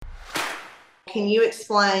can you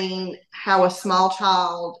explain how a small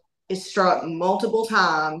child is struck multiple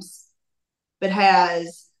times but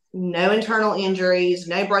has no internal injuries,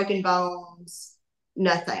 no broken bones,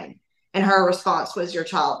 nothing? And her response was, your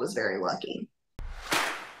child was very lucky.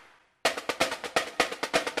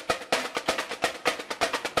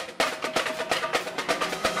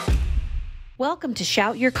 Welcome to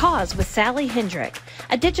Shout Your Cause with Sally Hendrick,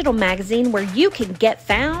 a digital magazine where you can get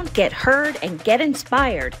found, get heard, and get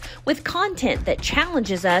inspired with content that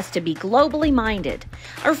challenges us to be globally minded.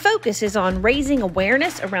 Our focus is on raising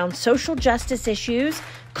awareness around social justice issues,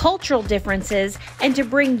 cultural differences, and to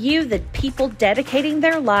bring you the people dedicating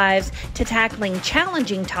their lives to tackling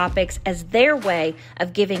challenging topics as their way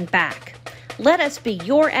of giving back. Let us be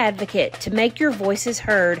your advocate to make your voices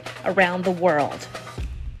heard around the world.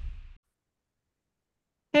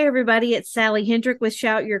 Hey everybody, it's Sally Hendrick with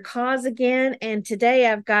Shout Your Cause again, and today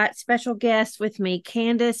I've got special guests with me,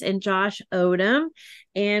 Candace and Josh Odom,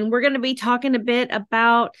 and we're going to be talking a bit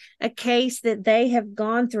about a case that they have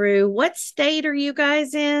gone through. What state are you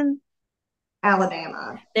guys in?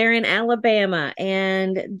 Alabama. They're in Alabama,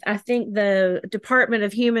 and I think the Department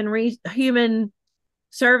of Human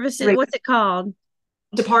Services, what's it called?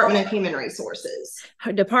 Department of Human Resources.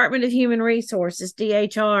 Department of Human Resources,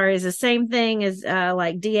 DHR, is the same thing as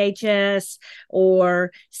like DHS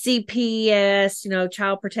or CPS,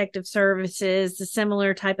 Child Protective Services, a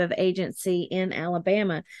similar type of agency in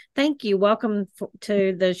Alabama. Thank you. Welcome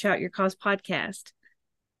to the Shout Your Cause podcast.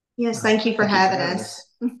 Yes, thank you for having us.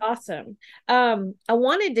 Awesome. I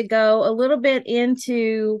wanted to go a little bit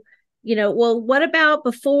into, what about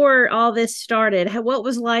before all this started? What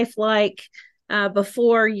was life like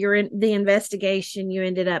before the investigation you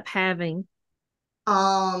ended up having?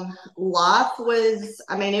 Life was,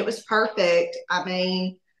 it was perfect.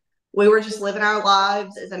 We were just living our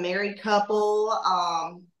lives as a married couple,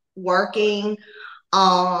 working.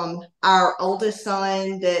 Our oldest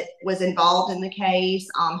son that was involved in the case,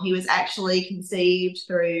 he was actually conceived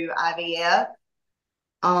through IVF.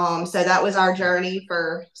 So that was our journey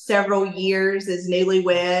for several years as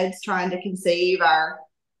newlyweds, trying to conceive our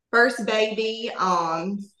first baby,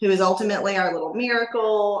 who was ultimately our little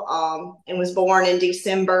miracle, and was born in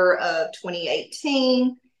December of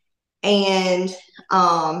 2018. And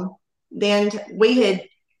then we had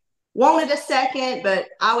wanted a second, but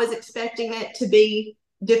I was expecting it to be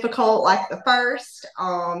difficult like the first.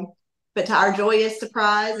 But to our joyous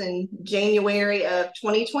surprise, in January of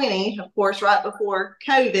 2020, of course, right before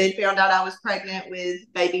COVID, found out I was pregnant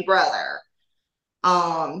with baby brother.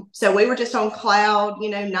 So we were just on cloud,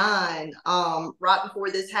 nine, right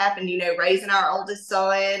before this happened, raising our oldest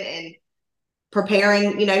son and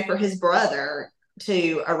preparing, for his brother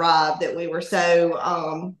to arrive, that we were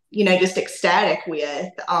so, just ecstatic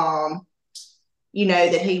with, that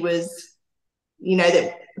he was,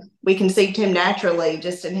 that we conceived him naturally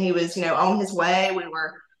and he was, on his way. We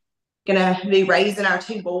were going to be raising our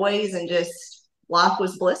two boys, and just life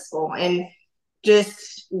was blissful. And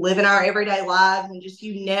just living our everyday lives, and just,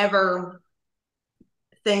 you never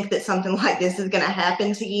think that something like this is going to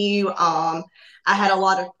happen to you. I had a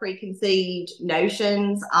lot of preconceived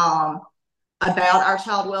notions about our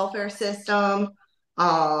child welfare system,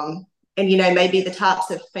 and maybe the types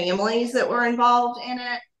of families that were involved in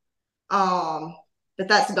it. But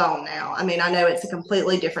that's gone now. I know it's a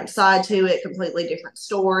completely different side to it, completely different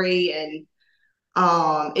story, and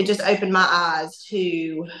it just opened my eyes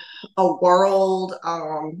to a world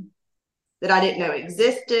that I didn't know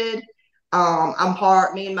existed.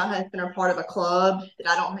 Me and my husband are part of a club that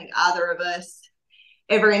I don't think either of us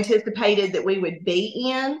ever anticipated that we would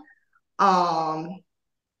be in.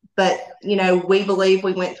 But, we believe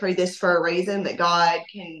we went through this for a reason, that God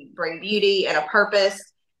can bring beauty and a purpose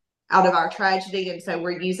out of our tragedy. And so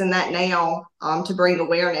we're using that now to bring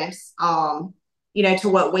awareness to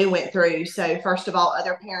what we went through. So first of all,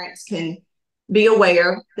 other parents can be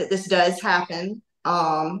aware that this does happen,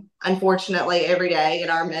 unfortunately, every day in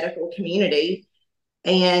our medical community,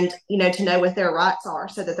 and, to know what their rights are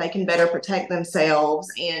so that they can better protect themselves,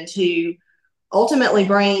 and to ultimately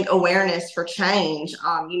bring awareness for change,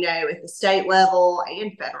 at the state level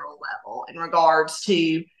and federal level in regards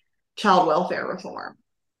to child welfare reform.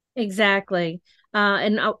 Exactly.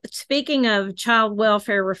 And speaking of child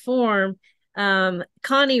welfare reform,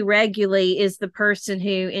 Connie Reguli is the person who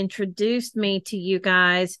introduced me to you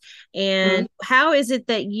guys. And how is it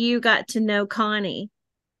that you got to know Connie?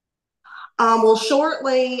 Well,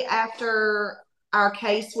 shortly after our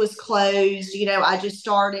case was closed, I just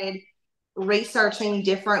started researching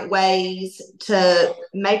different ways to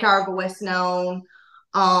make our voice known,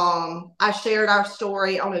 I shared our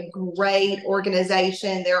story on a great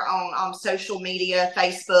organization. They're on social media,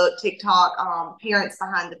 Facebook, TikTok, Parents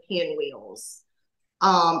Behind the Pinwheels.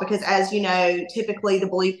 Because as you know, typically the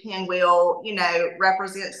blue pinwheel,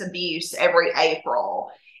 represents abuse every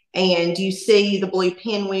April. And you see the blue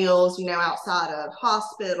pinwheels, outside of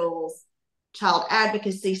hospitals, child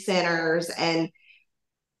advocacy centers, and,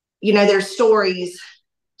 there's stories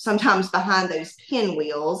sometimes behind those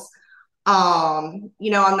pinwheels. I'm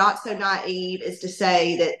not so naive as to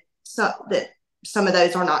say that some of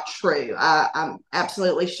those are not true. I'm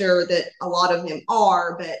absolutely sure that a lot of them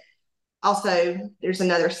are, but also there's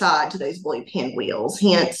another side to those blue pinwheels.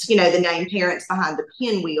 Hence, the name Parents Behind the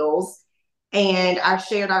Pinwheels. And I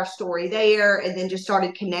shared our story there, and then just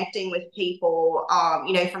started connecting with people,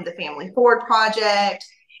 from the Family Forward Project.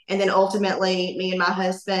 And then ultimately, me and my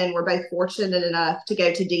husband were both fortunate enough to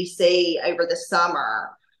go to DC over the summer,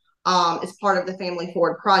 as part of the Family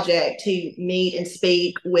Forward Project, to meet and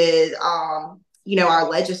speak with, our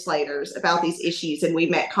legislators about these issues. And we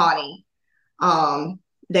met Connie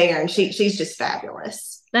there, and she's just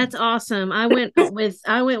fabulous. That's awesome. I went with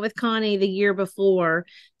Connie the year before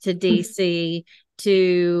to DC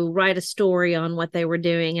to write a story on what they were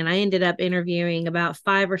doing, and I ended up interviewing about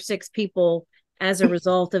 5 or 6 people as a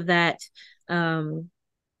result of that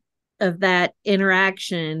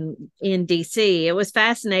interaction in DC. It was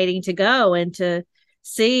fascinating to go and to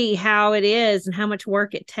see how it is and how much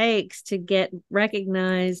work it takes to get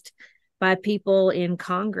recognized by people in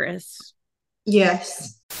Congress.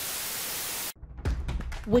 Yes.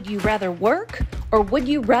 Would you rather work or would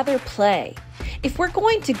you rather play? If we're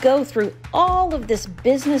going to go through all of this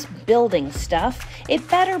business building stuff, it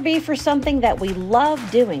better be for something that we love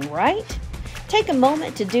doing, right? Take a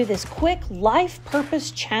moment to do this quick life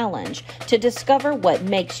purpose challenge to discover what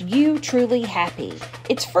makes you truly happy.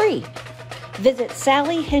 It's free. Visit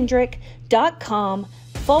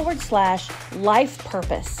sallyhendrick.com/life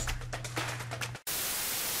purpose.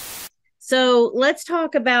 So let's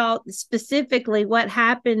talk about specifically what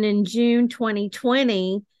happened in June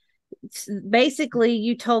 2020. Basically,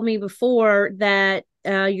 you told me before that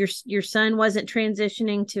your son wasn't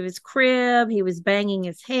transitioning to his crib. He was banging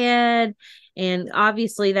his head, and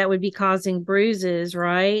obviously that would be causing bruises,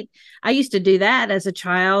 right? I used to do that as a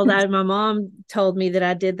child. My mom told me that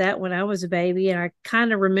I did that when I was a baby, and I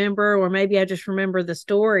kind of remember, or maybe I just remember the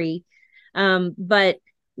story. But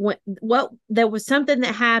there was something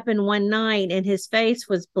that happened one night and his face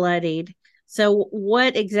was bloodied. So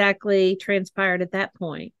what exactly transpired at that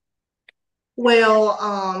point? Well,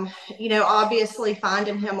 obviously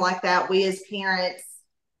finding him like that, we as parents,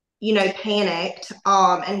 panicked.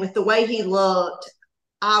 And with the way he looked,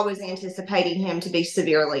 I was anticipating him to be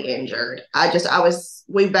severely injured.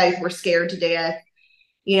 We both were scared to death.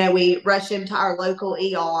 We rushed him to our local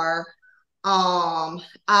ER. I,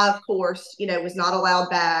 of course, was not allowed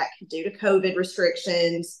back due to COVID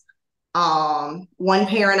restrictions. One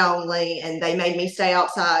parent only, and they made me stay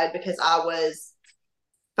outside because I was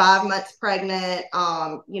 5 months pregnant,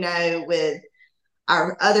 with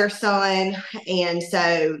our other son. And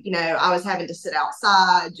so, I was having to sit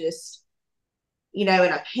outside just, in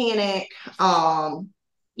a panic.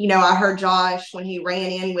 I heard Josh when he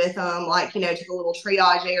ran in with them, to the little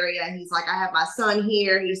triage area. And he's like, I have my son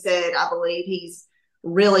here. He said, I believe he's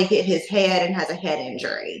really hit his head and has a head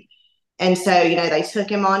injury. And so, they took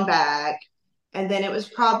him on back. And then it was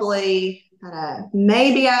probably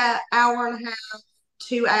maybe an hour and a half,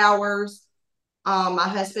 2 hours. My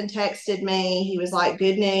husband texted me. He was like,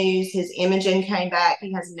 good news. His imaging came back.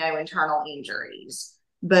 He has no internal injuries,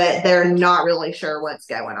 but they're not really sure what's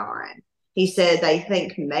going on. He said they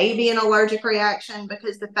think maybe an allergic reaction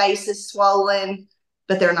because the face is swollen,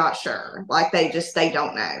 but they're not sure. They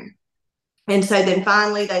don't know. And so then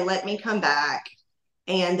finally they let me come back,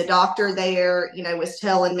 and the doctor there, was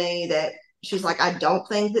telling me that she's like, I don't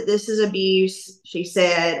think that this is abuse. She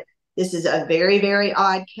said, this is a very, very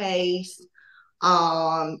odd case.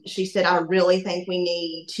 She said, I really think we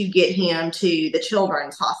need to get him to the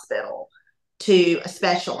children's hospital, to a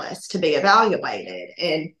specialist to be evaluated.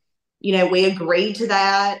 And, we agreed to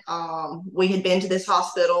that. We had been to this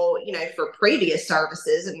hospital, for previous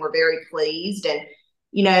services, and we're very pleased. And,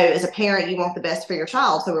 as a parent, you want the best for your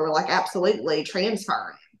child. So we were like, absolutely, transfer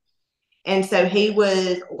him. And so he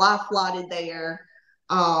was life flighted there.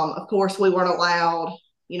 Of course, we weren't allowed,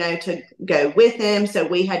 to go with him. So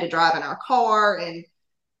we had to drive in our car, and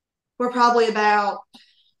we're probably about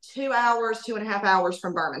 2 hours, 2.5 hours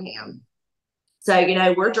from Birmingham. So,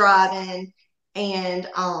 we're driving, and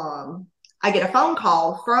I get a phone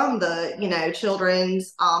call from the,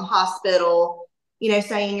 children's hospital.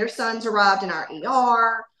 saying your son's arrived in our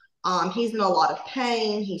ER. He's in a lot of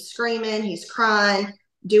pain. He's screaming. He's crying.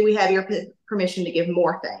 Do we have your permission to give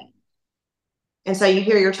morphine? And so you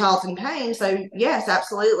hear your child's in pain. So yes,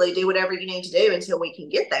 absolutely. Do whatever you need to do until we can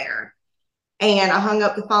get there. And I hung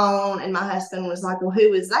up the phone and my husband was like, well,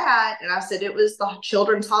 who is that? And I said, it was the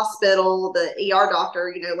children's hospital, the ER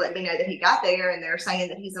doctor, let me know that he got there. And they're saying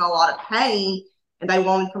that he's in a lot of pain and they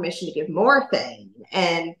wanted permission to give morphine.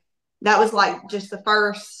 And that was like just the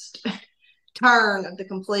first turn of the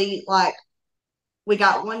complete, like, we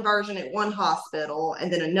got one version at one hospital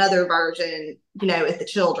and then another version, at the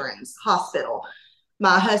children's hospital.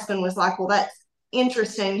 My husband was like, well, that's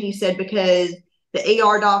interesting. He said, because the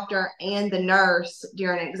ER doctor and the nurse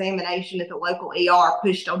during an examination at the local ER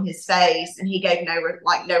pushed on his face and he gave no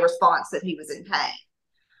response that he was in pain.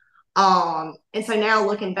 And so now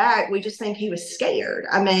looking back, we just think he was scared.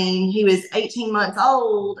 I mean, he was 18 months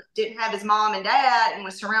old, didn't have his mom and dad, and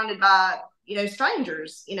was surrounded by,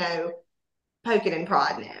 strangers, poking and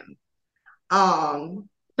prodding him.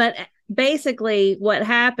 But basically what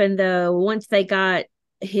happened though, once they got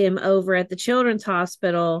him over at the children's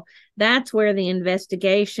hospital, that's where the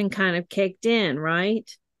investigation kind of kicked in, right?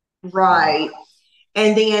 Right.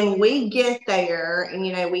 And then we get there and,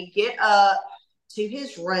 we get up to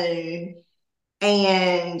his room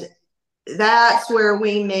and that's where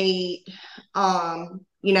we meet,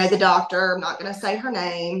 the doctor. I'm not going to say her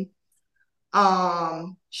name.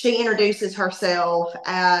 She introduces herself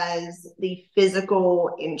as the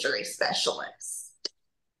physical injury specialist.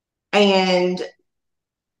 And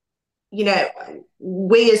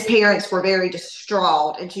we as parents were very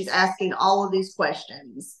distraught, and she's asking all of these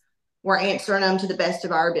questions. We're answering them to the best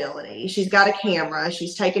of our ability. She's got a camera.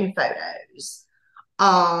 She's taking photos.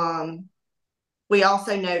 We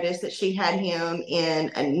also noticed that she had him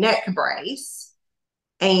in a neck brace.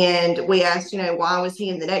 And we asked, why was he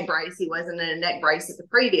in the neck brace? He wasn't in a neck brace at the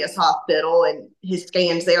previous hospital, and his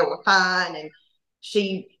scans there were fine. And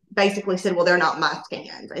she basically said, well, they're not my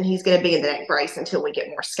scans, and he's going to be in the neck brace until we get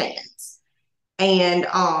more scans. And,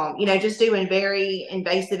 just doing very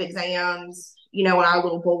invasive exams, on our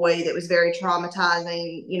little boy, that was very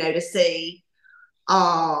traumatizing, to see.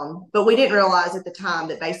 But we didn't realize at the time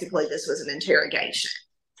that basically this was an interrogation,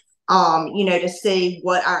 to see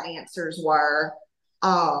what our answers were.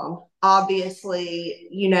 Obviously,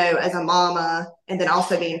 as a mama, and then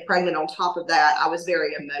also being pregnant on top of that, I was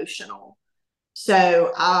very emotional.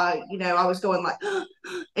 So I was going like,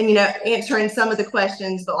 and, answering some of the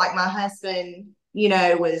questions, but like my husband,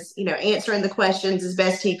 was, answering the questions as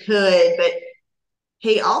best he could, but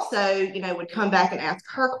he also, would come back and ask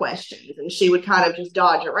her questions and she would kind of just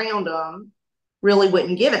dodge around them, really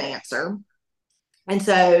wouldn't give an answer. And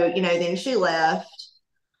so, then she left.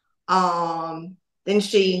 Then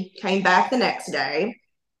she came back the next day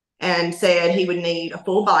and said he would need a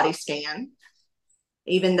full body scan,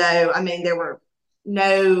 even though, there were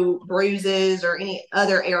no bruises or any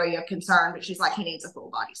other area of concern, but she's like, he needs a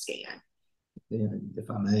full body scan. Yeah, if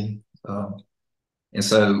I may. And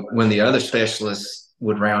so when the other specialists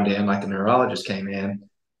would round in, like the neurologist came in,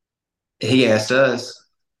 he asked us,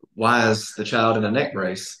 why is the child in a neck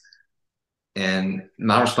brace? And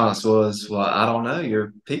my response was, well, I don't know.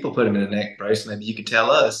 Your people put him in a neck brace. Maybe you could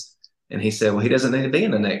tell us. And he said, well, he doesn't need to be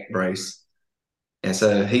in a neck brace. And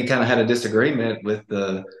so he kind of had a disagreement with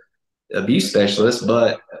the abuse specialist,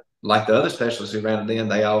 but like the other specialists who rounded in,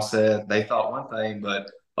 they all said they thought one thing,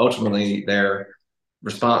 but ultimately their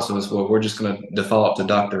response was, well, we're just going to default to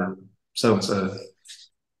Dr. So-and-so.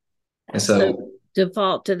 And so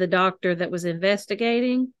default to the doctor that was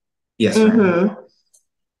investigating? Yes, ma'am. Mm-hmm.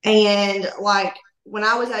 And like when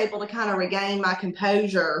I was able to kind of regain my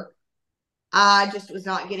composure, I just was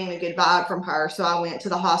not getting a good vibe from her. So I went to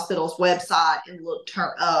the hospital's website and looked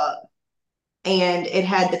her up, and it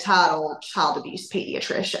had the title child abuse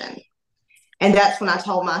pediatrician. And that's when I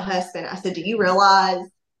told my husband, I said, do you realize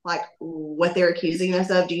like what they're accusing us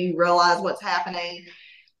of? Do you realize what's happening?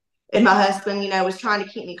 And my husband, was trying to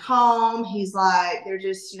keep me calm. He's like, they're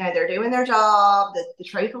just, they're doing their job. The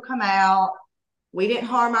truth will come out. We didn't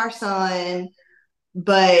harm our son,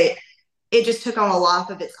 but it just took on a life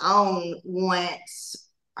of its own once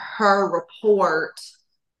her report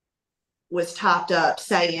was typed up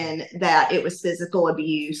saying that it was physical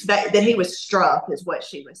abuse, that he was struck is what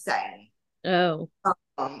she was saying. Oh.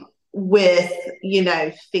 With,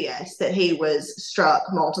 fists, that he was struck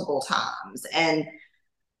multiple times. And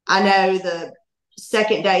I know the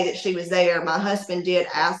second day that she was there, my husband did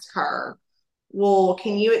ask her, well,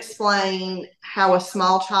 can you explain how a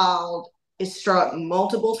small child is struck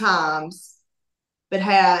multiple times but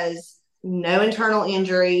has no internal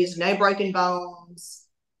injuries, no broken bones, pounds,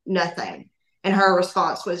 nothing. And her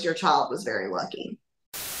response was, your child was very lucky.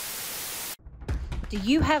 Do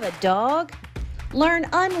you have a dog? Learn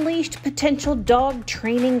unleashed potential dog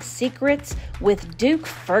training secrets with Duke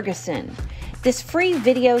Ferguson. This free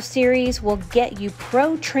video series will get you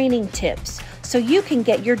pro training tips so you can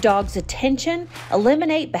get your dog's attention,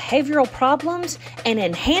 eliminate behavioral problems, and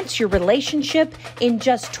enhance your relationship in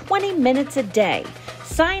just 20 minutes a day.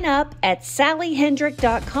 Sign up at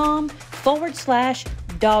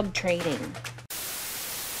sallyhendrick.com/dog training.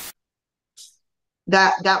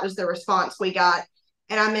 That was the response we got.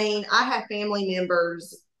 And I mean, I have family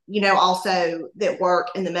members, also that work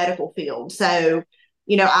in the medical field. So,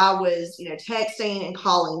 I was, texting and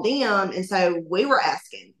calling them. And so we were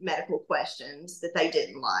asking medical questions that they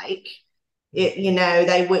didn't like. They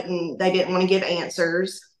didn't want to give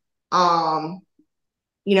answers. I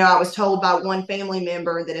was told by one family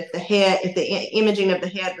member that if the imaging of the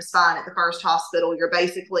head was fine at the first hospital, you're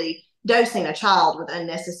basically dosing a child with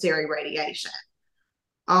unnecessary radiation.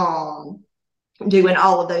 Doing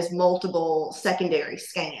all of those multiple secondary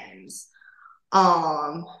scans.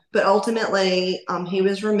 But ultimately, he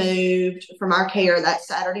was removed from our care that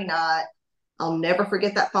Saturday night. I'll never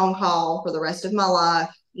forget that phone call for the rest of my life,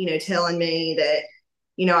 telling me that,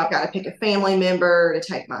 I've got to pick a family member to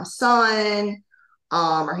take my son,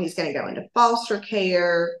 or he's going to go into foster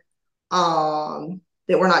care, that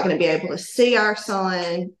we're not going to be able to see our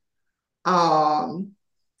son. So,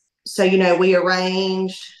 we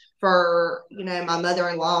arranged for, my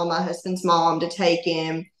mother-in-law, my husband's mom to take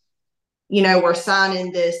him. We're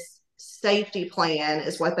signing this safety plan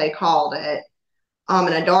is what they called it,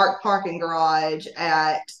 in a dark parking garage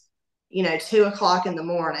at, 2:00 in the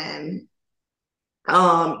morning,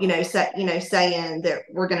 saying that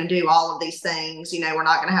we're going to do all of these things. We're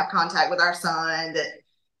not going to have contact with our son, that,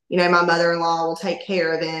 my mother-in-law will take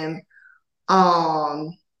care of him.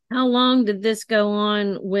 How long did this go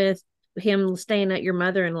on with him staying at your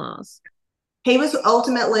mother-in-law's? He was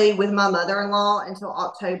ultimately with my mother-in-law until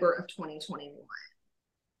October of 2021.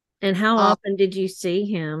 And how often did you see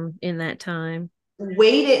him in that time?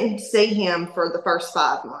 We didn't see him for the first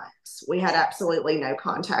 5 months. We had absolutely no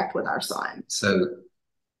contact with our son. So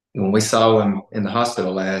when we saw him in the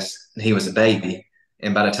hospital last, he was a baby.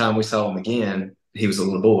 And by the time we saw him again, he was a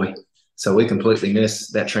little boy. So we completely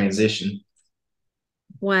missed that transition.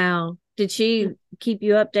 Finally, Did she keep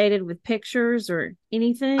you updated with pictures or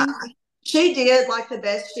anything? She did like the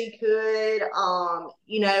best she could.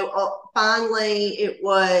 Finally it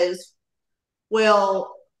was,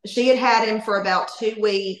 she had him for about 2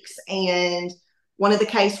 weeks, and one of the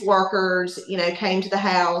caseworkers, came to the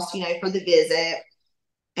house, for the visit.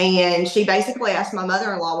 And she basically asked my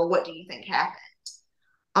mother-in-law, well, what do you think happened?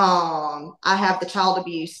 I have the child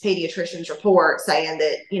abuse pediatrician's report saying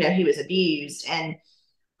that, he was abused. And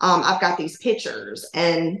I've got these pictures.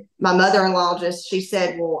 And my mother-in-law she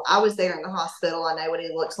said, well, I was there in the hospital. I know what he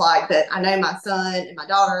looks like, but I know my son and my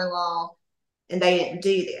daughter-in-law, and they didn't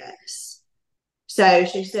do this. So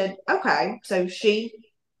she said, okay. So she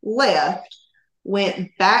left, went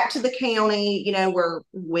back to the county, where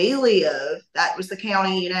we live. That was the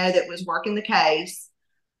county, that was working the case,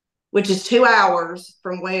 which is 2 hours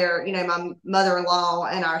from where, my mother-in-law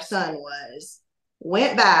and our son was.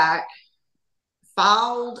 Went back,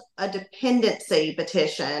 filed a dependency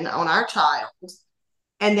petition on our child,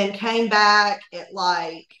 and then came back at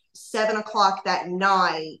like 7:00 that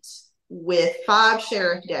night with 5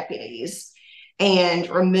 sheriff deputies and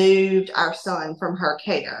removed our son from her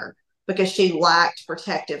care because she lacked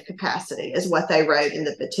protective capacity, is what they wrote in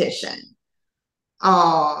the petition.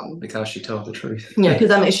 Because she told the truth. Yeah,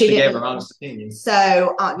 because she gave her honest opinion.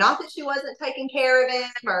 So not that she wasn't taking care of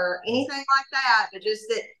him or anything like that, but just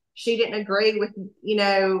that she didn't agree with,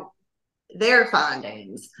 their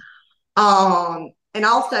findings. And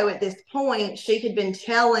also at this point, she had been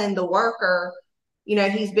telling the worker,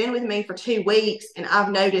 he's been with me for 2 weeks and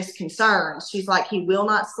I've noticed concerns. She's like, he will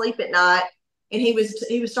not sleep at night. And he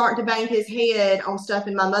was starting to bang his head on stuff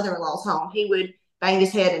in my mother-in-law's home. He would bang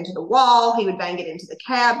his head into the wall. He would bang it into the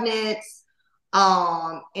cabinets.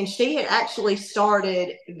 And she had actually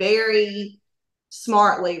started very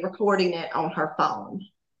smartly recording it on her phone.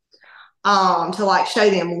 To like show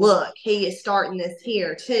them, look, he is starting this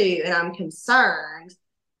here too, and I'm concerned.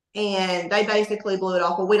 And they basically blew it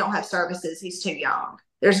off. Well, we don't have services. He's too young.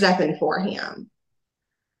 There's nothing for him.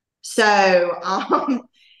 So,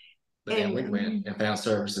 but then we went and found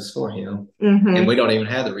services for him. Mm-hmm. And we don't even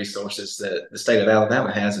have the resources that the state of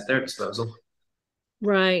Alabama has at their disposal.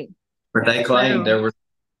 Right. But they claimed there were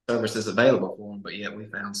services available for them, but yet we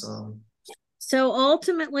found some. So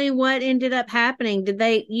ultimately, what ended up happening?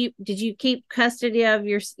 Did you keep custody of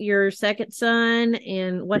your second son,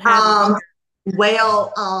 and what happened?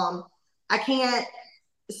 Well, I can't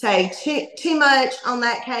say too much on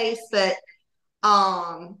that case, but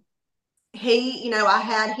he, I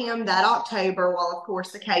had him that October while, of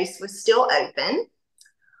course, the case was still open.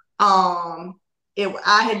 I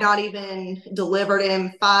had not even delivered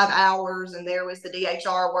him 5 hours, and there was the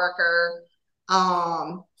DHR worker,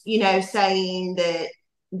 saying that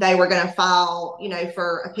they were going to file,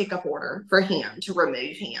 for a pickup order for him to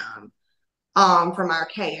remove him, from our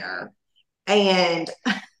care. And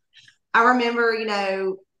I remember,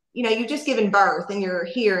 you've just given birth and you're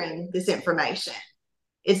hearing this information.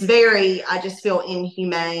 It's I just feel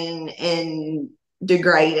inhumane and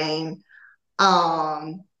degrading.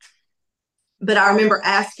 But I remember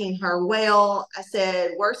asking her, well, I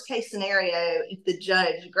said, worst case scenario, if the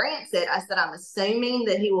judge grants it, I said, I'm assuming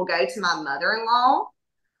that he will go to my mother-in-law,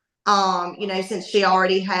 since she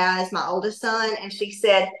already has my oldest son. And she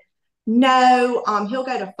said, no, he'll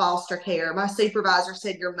go to foster care. My supervisor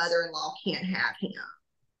said your mother-in-law can't have him.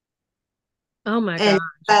 Oh my God.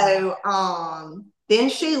 So then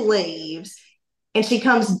she leaves and she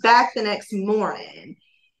comes back the next morning.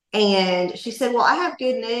 And she said, well, I have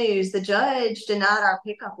good news. The judge denied our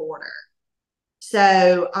pickup order.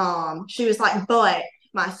 So she was like, but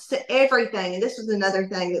everything, and this was another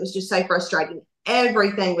thing that was just so frustrating,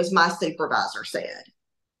 everything was my supervisor said.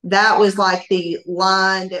 That was like the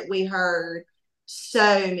line that we heard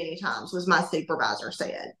so many times was my supervisor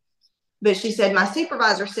said. But she said, my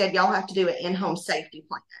supervisor said y'all have to do an in-home safety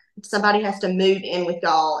plan. Somebody has to move in with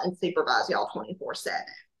y'all and supervise y'all 24/7.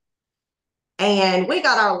 And we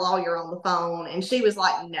got our lawyer on the phone, and she was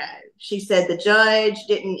like, no. She said the judge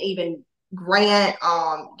didn't even grant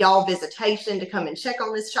y'all visitation to come and check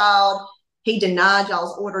on this child. He denied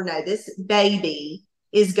y'all's order. No, this baby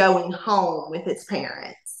is going home with its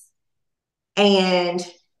parents. And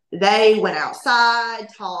they went outside,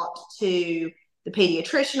 talked to the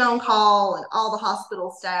pediatrician on call and all the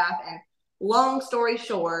hospital staff. And long story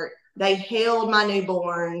short, they held my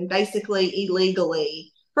newborn basically illegally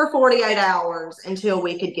for 48 hours until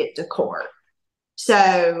we could get to court.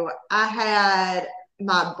 So I had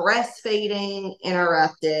my breastfeeding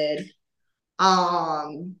interrupted.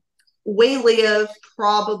 We live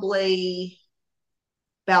probably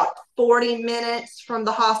about 40 minutes from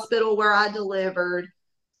the hospital where I delivered.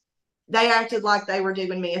 They acted like they were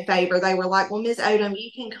doing me a favor. They were like, well, Ms. Odom, you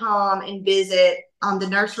can come and visit. The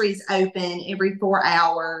nursery's open every 4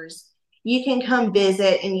 hours. You can come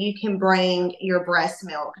visit and you can bring your breast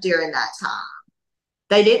milk during that time.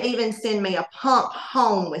 They didn't even send me a pump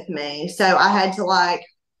home with me. So I had to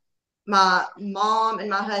my mom and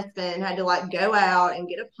my husband had to go out and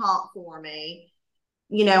get a pump for me.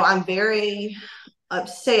 I'm very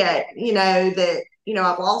upset, that,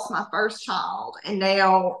 I've lost my first child, and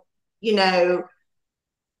now,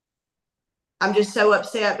 I'm just so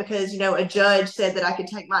upset because, a judge said that I could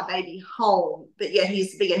take my baby home, but yet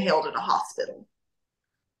he's being held at a hospital.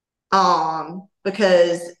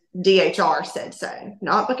 Because DHR said so,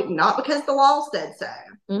 not because the law said so.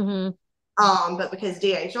 Mm-hmm. But because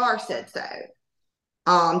DHR said so.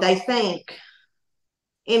 They think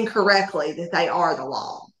incorrectly that they are the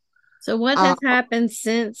law. So what has happened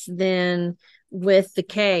since then with the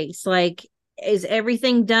case? Is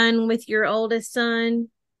everything done with your oldest son?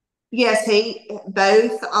 Yes,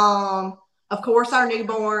 both. Of course, our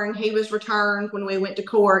newborn, he was returned when we went to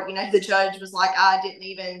court. The judge was like, I didn't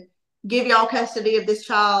even give y'all custody of this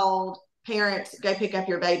child. Parents, go pick up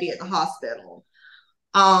your baby at the hospital.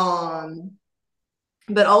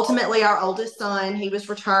 But ultimately, our oldest son, he was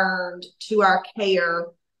returned to our care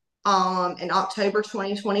in October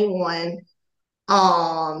 2021.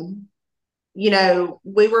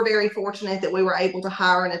 We were very fortunate that we were able to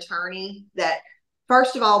hire an attorney that,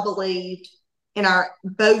 first of all, believed in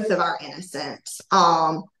both of our innocence.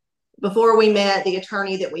 Before we met the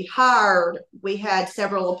attorney that we hired, we had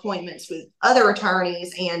several appointments with other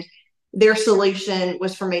attorneys, and their solution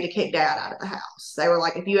was for me to kick Dad out of the house. They were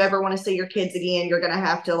like, if you ever want to see your kids again, you're going to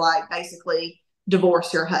have to basically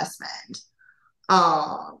divorce your husband,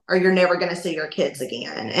 or you're never going to see your kids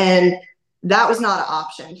again. And that was not an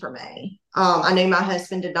option for me. I knew my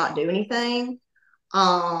husband did not do anything.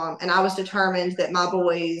 And I was determined that my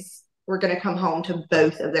boys were going to come home to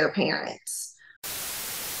both of their parents.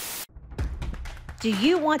 Do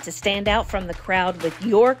you want to stand out from the crowd with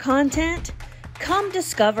your content? Come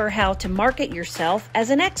discover how to market yourself as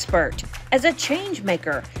an expert, as a change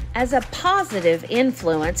maker, as a positive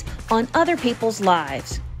influence on other people's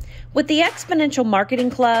lives. With the Exponential Marketing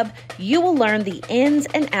Club, you will learn the ins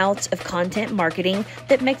and outs of content marketing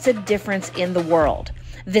that makes a difference in the world.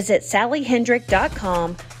 Visit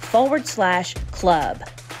sallyhendrick.com/club.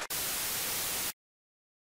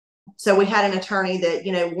 So we had an attorney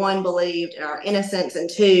that, one, believed in our innocence, and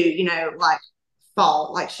two,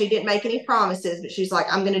 fault. Like, she didn't make any promises, but she's like,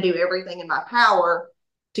 I'm going to do everything in my power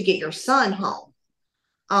to get your son home.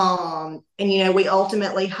 And we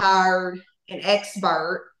ultimately hired an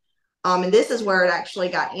expert. And this is where it actually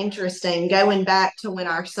got interesting, going back to when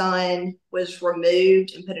our son was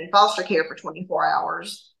removed and put in foster care for 24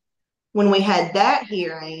 hours. When we had that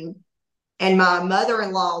hearing and my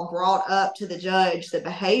mother-in-law brought up to the judge the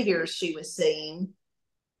behaviors she was seeing,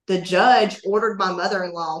 the judge ordered my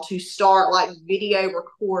mother-in-law to start video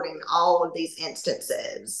recording all of these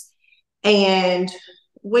instances. And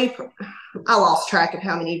I lost track of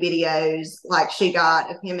how many videos she got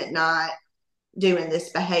of him at night doing this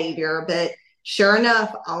behavior. But sure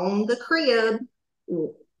enough, on the crib,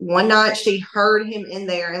 one night she heard him in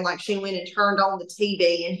there, and she went and turned on the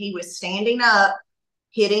TV, and he was standing up,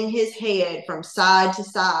 hitting his head from side to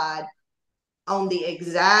side on the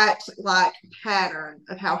exact pattern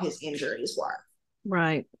of how his injuries were.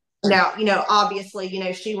 Right. Now, obviously,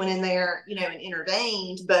 she went in there, and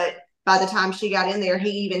intervened, but by the time she got in there,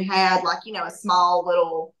 he even had a small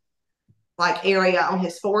little area on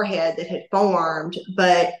his forehead that had formed.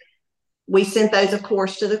 But we sent those, of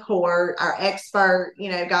course, to the court. Our expert,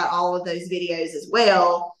 got all of those videos as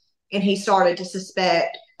well, and he started to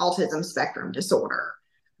suspect autism spectrum disorder.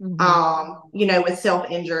 With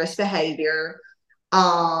self-injurious behavior.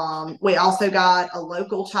 We also got a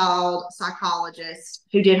local child psychologist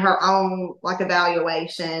who did her own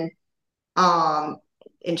evaluation. And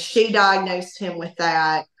she diagnosed him with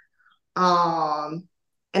that.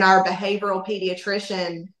 And our behavioral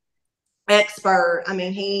pediatrician expert,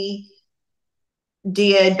 he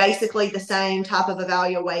did basically the same type of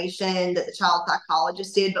evaluation that the child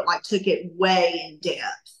psychologist did, but took it way in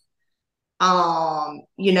depth. Beyond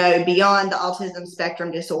the autism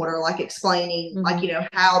spectrum disorder, explaining,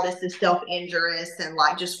 how this is self-injurious, and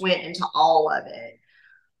just went into all of it.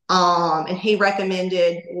 And he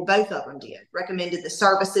recommended, both of them recommended the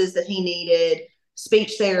services that he needed: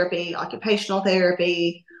 speech therapy, occupational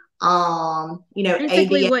therapy,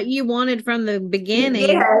 basically what you wanted from the beginning.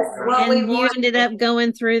 Yes, and you ended up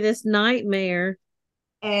going through this nightmare.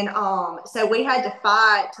 And so we had to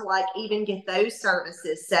fight to even get those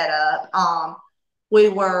services set up. We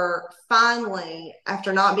were finally,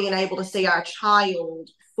 after not being able to see our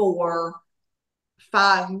child for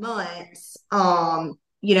 5 months,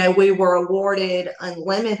 we were awarded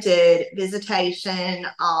unlimited visitation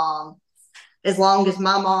as long as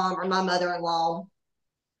my mom or my mother-in-law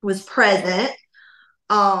was present.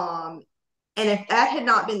 And if that had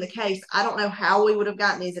not been the case, I don't know how we would have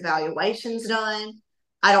gotten these evaluations done.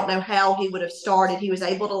 I don't know how he would have started. He was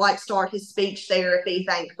able to start his speech therapy,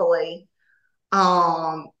 thankfully.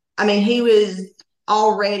 He was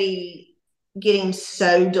already getting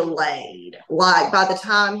so delayed. By the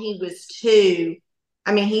time he was 2,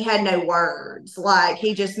 he had no words.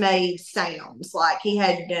 He just made sounds. He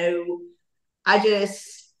had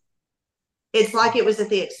it's like it was at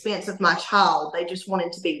the expense of my child. They just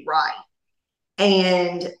wanted to be right.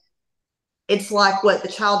 And it's what the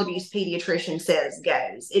child abuse pediatrician says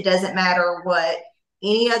goes. It doesn't matter what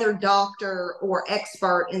any other doctor or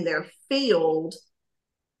expert in their field,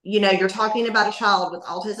 you're talking about a child with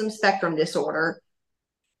autism spectrum disorder,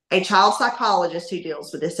 a child psychologist who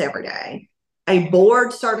deals with this every day, a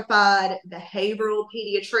board certified behavioral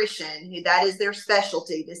pediatrician who that is their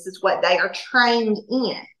specialty. This is what they are trained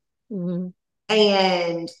in.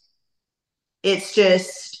 And it's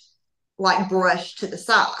just brushed to the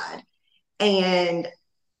side. And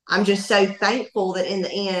I'm just so thankful that in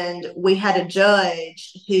the end, we had a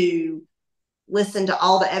judge who listened to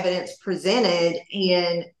all the evidence presented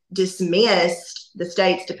and dismissed the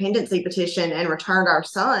state's dependency petition and returned our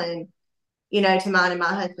son, to mine and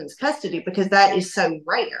my husband's custody, because that is so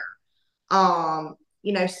rare. So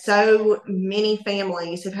many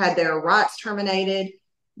families have had their rights terminated.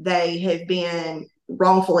 They have been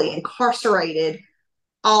wrongfully incarcerated,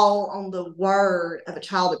 all on the word of a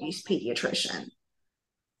child abuse pediatrician.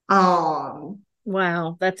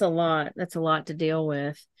 Wow, that's a lot. That's a lot to deal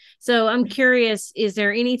with. So I'm curious, is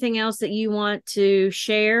there anything else that you want to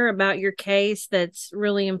share about your case that's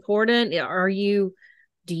really important?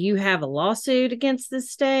 Do you have a lawsuit against the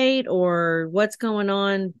state, or what's going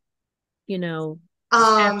on?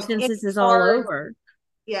 Since this is all over.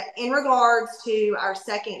 Yeah, in regards to our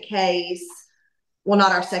second case, well,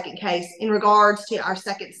 not our second case, in regards to our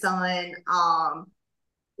second son,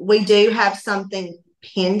 we do have something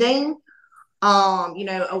pending,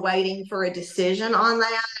 awaiting for a decision on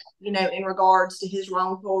that, in regards to his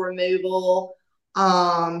wrongful removal,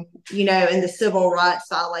 and the civil rights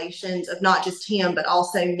violations of not just him, but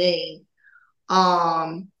also me,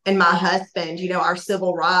 and my husband, our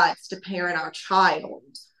civil rights to parent our child.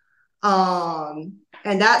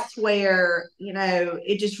 And that's where,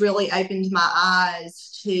 it just really opened my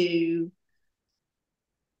eyes to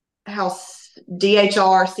how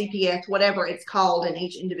DHR, CPS, whatever it's called in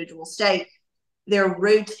each individual state, they're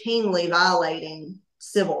routinely violating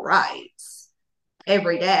civil rights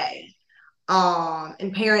every day.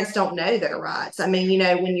 And parents don't know their rights. I mean,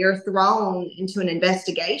 when you're thrown into an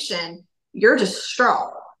investigation, you're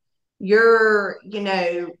distraught. You're,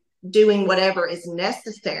 doing whatever is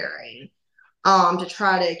necessary to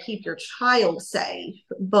try to keep your child safe.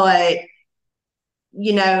 But,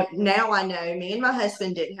 now I know me and my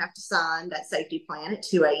husband didn't have to sign that safety plan at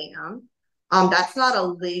 2 a.m. That's not a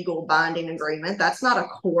legal binding agreement. That's not a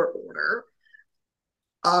court order.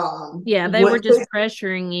 Yeah, they were just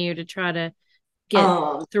pressuring you to try to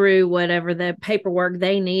get through whatever the paperwork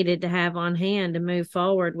they needed to have on hand to move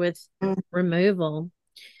forward with removal.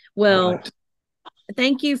 Well,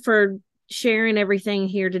 thank you for sharing everything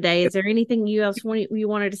here today. Is there anything you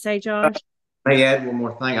wanted to say, Josh? May I add one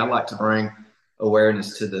more thing? I'd like to bring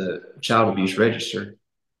awareness to the child abuse register.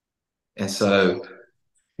 And so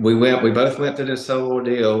we both went through this whole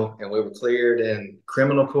ordeal, and we were cleared in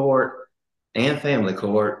criminal court and family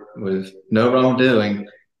court with no wrongdoing.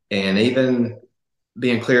 And even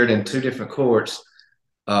being cleared in 2 different courts,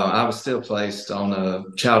 I was still placed on a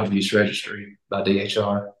child abuse registry by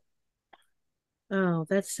DHR. Oh,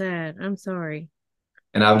 that's sad. I'm sorry.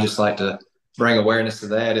 And I would just like to bring awareness to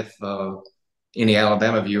that. If any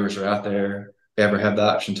Alabama viewers are out there, ever have the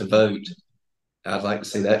option to vote, I'd like to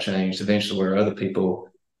see that changed eventually, where other people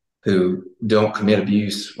who don't commit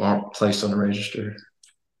abuse aren't placed on the register.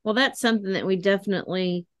 Well, that's something that we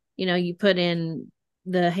definitely, you put in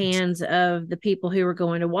the hands of the people who are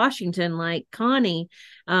going to Washington, like Connie,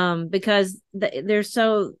 because there's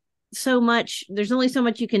so much, there's only so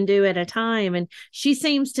much you can do at a time. And she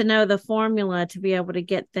seems to know the formula to be able to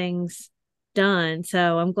get things done.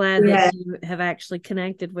 So I'm glad that you have actually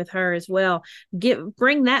connected with her as well.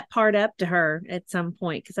 Bring that part up to her at some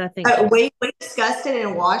point, because I think we discussed it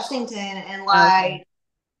in Washington, and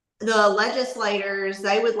the legislators,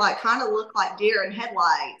 they would kind of look like deer in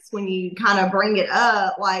headlights when you kind of bring it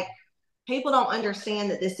up. Like, people don't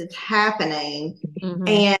understand that this is happening.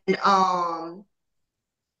 And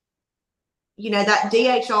that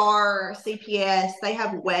DHR, CPS, they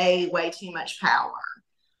have way too much power.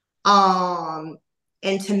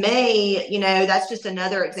 And to me, that's just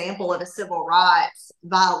another example of a civil rights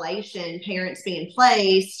violation, parents being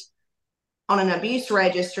placed on an abuse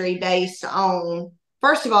registry based on,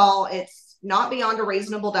 first of all, it's not beyond a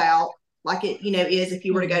reasonable doubt, like it, is if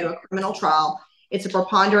you were to go to a criminal trial. It's a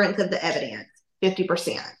preponderance of the evidence,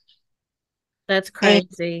 50%. That's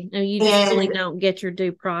crazy. You just really don't get your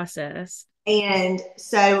due process. And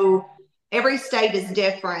so every state is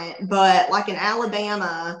different, but like in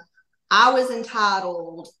Alabama, I was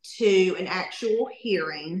entitled to an actual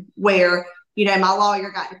hearing where, my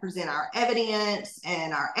lawyer got to present our evidence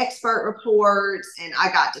and our expert reports, and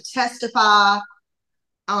I got to testify,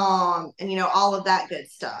 and, all of that good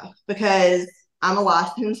stuff, because I'm a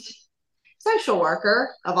licensed social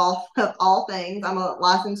worker of all things. I'm a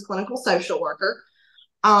licensed clinical social worker.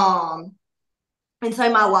 And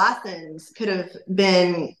so my license could have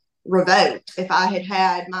been revoked if I had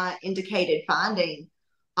had my indicated finding,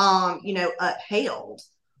 upheld.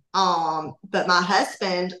 But my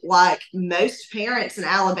husband, like most parents in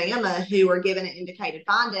Alabama who are given an indicated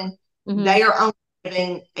finding, they are only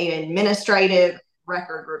giving an administrative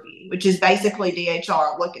record review, which is basically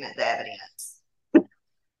DHR looking at the evidence.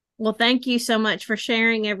 Well, thank you so much for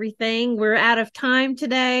sharing everything. We're out of time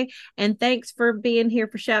today, and thanks for being here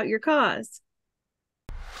for Shout Your Cause.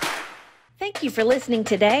 Thank you for listening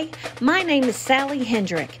today. My name is Sally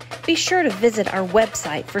Hendrick. Be sure to visit our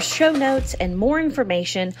website for show notes and more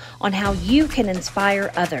information on how you can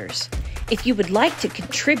inspire others. If you would like to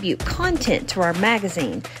contribute content to our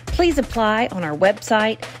magazine, please apply on our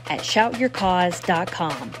website at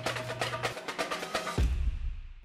shoutyourcause.com.